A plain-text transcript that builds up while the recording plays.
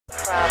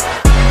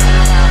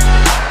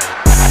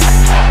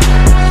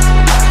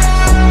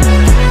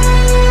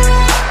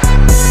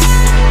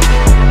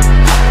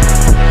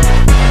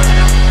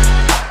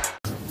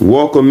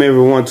Welcome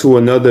everyone to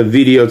another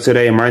video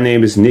today. My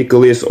name is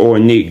Nicholas or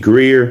Nick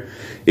Greer.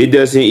 It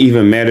doesn't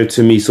even matter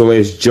to me, so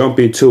let's jump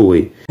into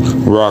it.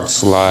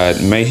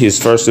 Rockslide made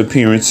his first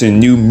appearance in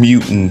New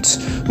Mutants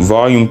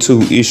Volume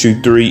 2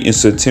 Issue 3 in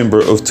September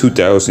of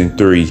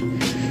 2003.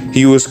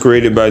 He was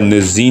created by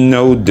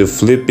Nazino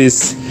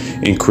DeFlippis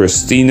and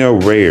Christina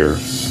Rare.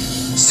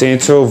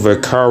 Santo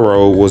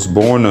Vaccaro was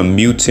born a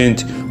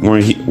mutant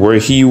where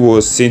he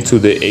was sent to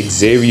the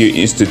Xavier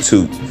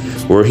Institute,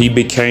 where he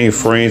became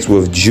friends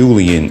with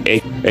Julian,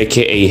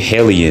 aka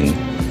Hellion.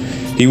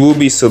 He will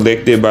be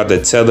selected by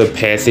the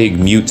telepathic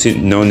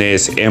mutant known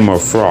as Emma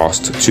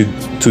Frost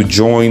to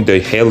join the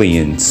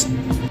Hellions.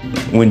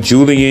 When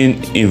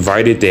Julian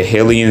invited the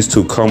Hellions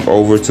to come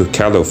over to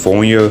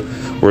California,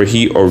 where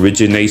he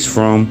originates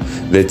from,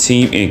 the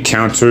team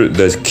encountered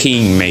the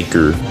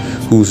Kingmaker,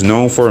 who's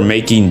known for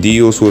making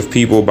deals with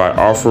people by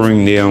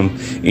offering them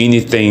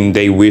anything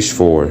they wish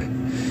for.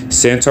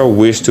 Santo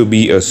wished to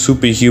be a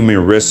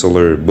superhuman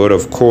wrestler, but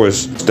of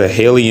course, the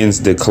Hellions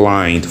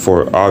declined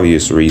for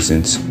obvious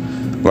reasons.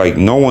 Like,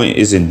 no one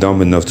isn't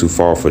dumb enough to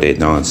fall for that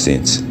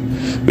nonsense.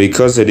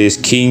 Because of this,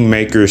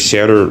 Kingmaker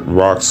shattered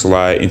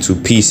Rockslide into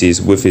pieces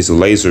with his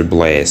laser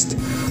blast,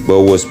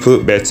 but was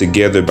put back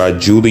together by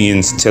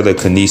Julian's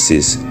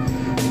telekinesis.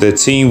 The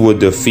team would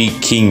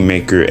defeat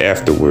Kingmaker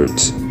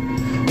afterwards.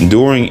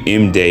 During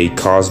M-Day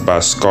caused by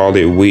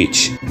Scarlet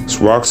Witch,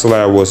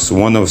 Rockslide was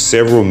one of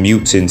several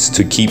mutants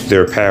to keep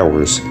their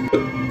powers.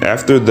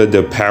 After the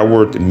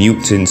depowered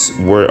mutants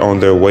were on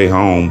their way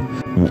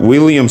home,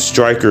 William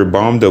Stryker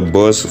bombed a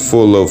bus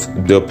full of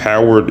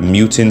depowered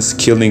mutants,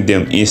 killing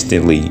them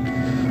instantly.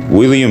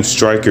 William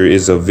Stryker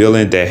is a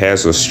villain that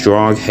has a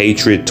strong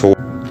hatred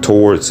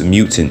towards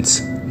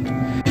mutants.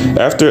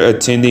 After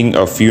attending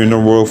a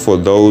funeral for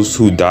those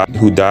who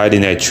died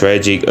in that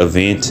tragic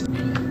event,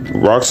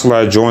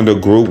 Rockslide joined a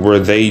group where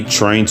they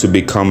trained to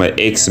become an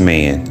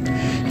X-Man.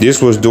 This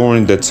was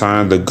during the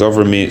time the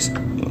government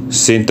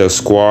sent a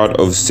squad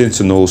of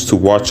Sentinels to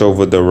watch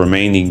over the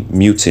remaining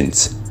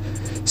mutants.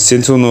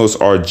 Sentinels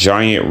are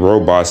giant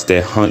robots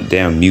that hunt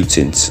down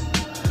mutants.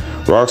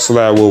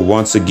 Rockslide will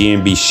once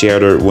again be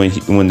shattered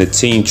when the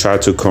team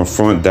tried to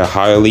confront the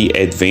highly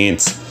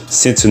advanced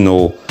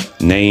Sentinel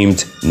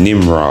named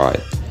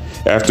Nimrod.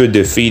 After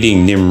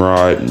defeating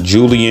Nimrod,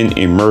 Julian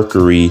and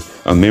Mercury,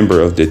 a member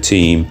of the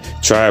team,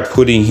 tried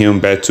putting him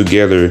back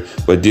together,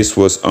 but this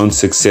was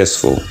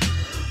unsuccessful.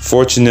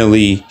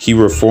 Fortunately, he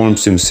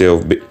reforms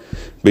himself,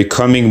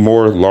 becoming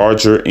more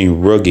larger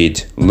and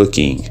rugged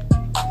looking.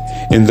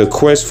 In the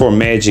Quest for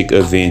Magic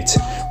event,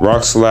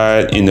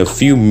 Rockslide and a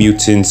few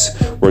mutants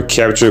were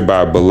captured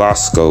by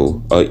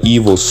Belasco, an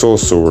evil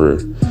sorcerer.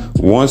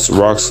 Once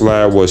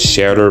Rockslide was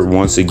shattered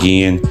once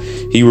again,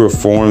 he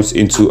reforms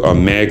into a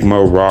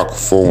magma rock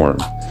form.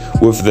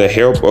 With the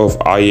help of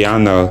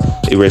Ayanna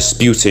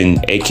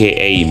Rasputin,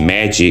 aka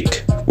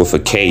Magic with a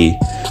K,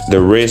 the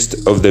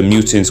rest of the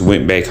mutants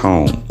went back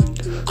home.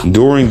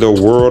 During the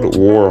World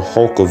War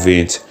Hulk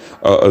event,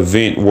 an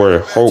event where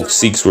Hulk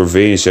seeks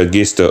revenge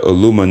against the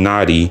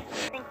Illuminati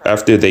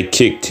after they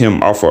kicked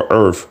him off of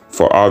Earth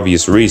for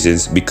obvious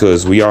reasons,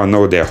 because we all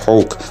know that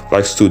Hulk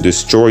likes to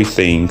destroy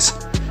things,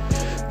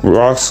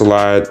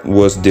 Rockslide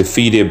was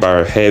defeated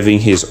by having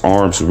his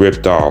arms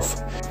ripped off.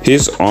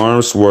 His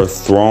arms were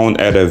thrown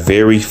at a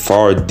very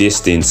far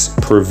distance,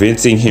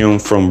 preventing him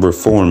from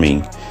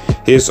reforming.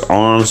 His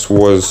arms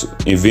was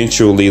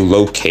eventually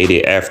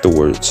located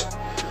afterwards.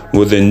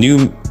 When the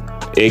new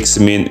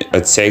X-Men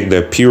attacked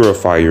the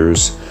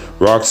Purifiers,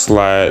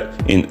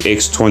 Rockslide in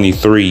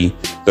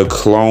X-23, the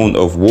clone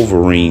of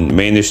Wolverine,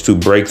 managed to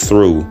break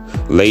through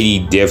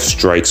Lady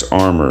Deathstrike's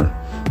armor.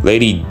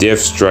 Lady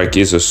Deathstrike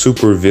is a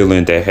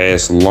supervillain that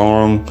has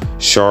long,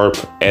 sharp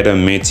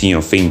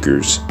adamantium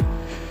fingers.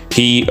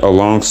 He,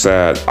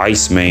 alongside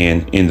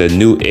Iceman and the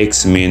new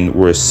X-Men,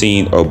 were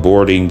seen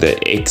aborting the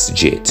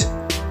X-Jet.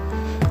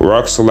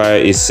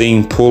 Rockslide is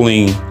seen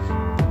pulling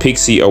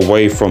Pixie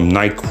away from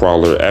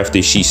Nightcrawler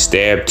after she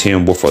stabbed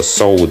him with a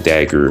soul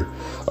dagger,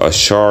 a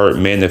shard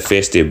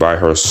manifested by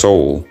her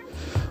soul.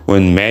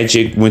 When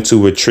Magic went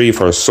to retrieve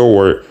her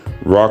sword,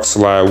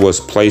 Rockslide was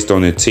placed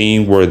on a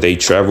team where they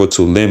traveled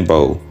to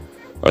Limbo,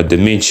 a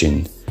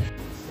dimension,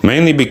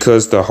 mainly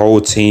because the whole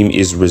team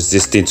is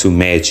resistant to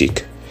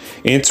magic.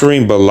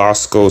 Entering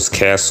Belasco's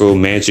castle,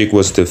 Magic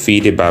was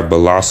defeated by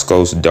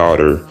Belasco's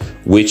daughter,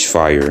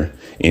 Witchfire,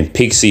 and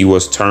Pixie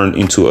was turned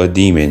into a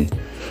demon.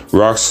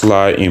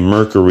 Rockslide and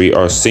Mercury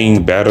are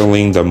seen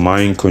battling the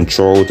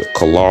mind-controlled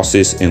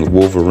Colossus and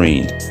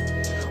Wolverine.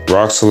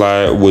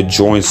 Rockslide would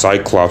join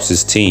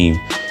Cyclops' team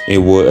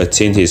and would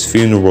attend his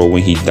funeral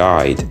when he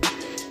died.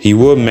 He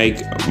would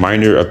make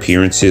minor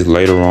appearances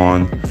later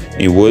on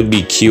and would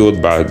be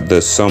killed by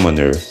the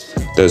Summoner,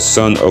 the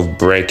son of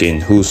Bracken,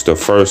 who's the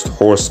first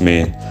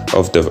horseman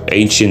of the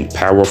ancient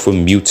powerful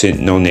mutant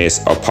known as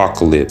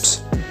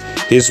Apocalypse.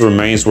 His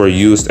remains were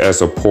used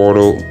as a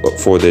portal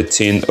for the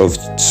 10 of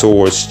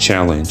Swords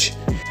challenge.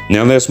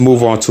 Now let's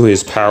move on to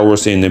his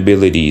powers and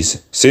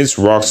abilities. Since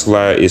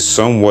Rockslide is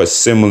somewhat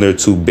similar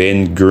to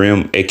Ben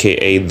Grimm,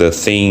 aka The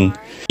Thing,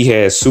 He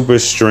has super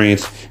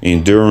strength,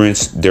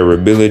 endurance,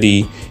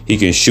 durability. He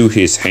can shoot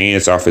his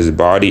hands off his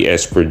body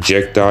as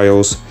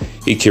projectiles.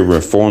 He can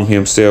reform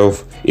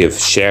himself if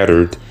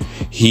shattered.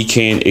 He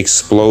can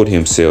explode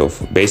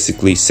himself,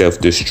 basically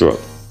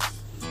self-destruct.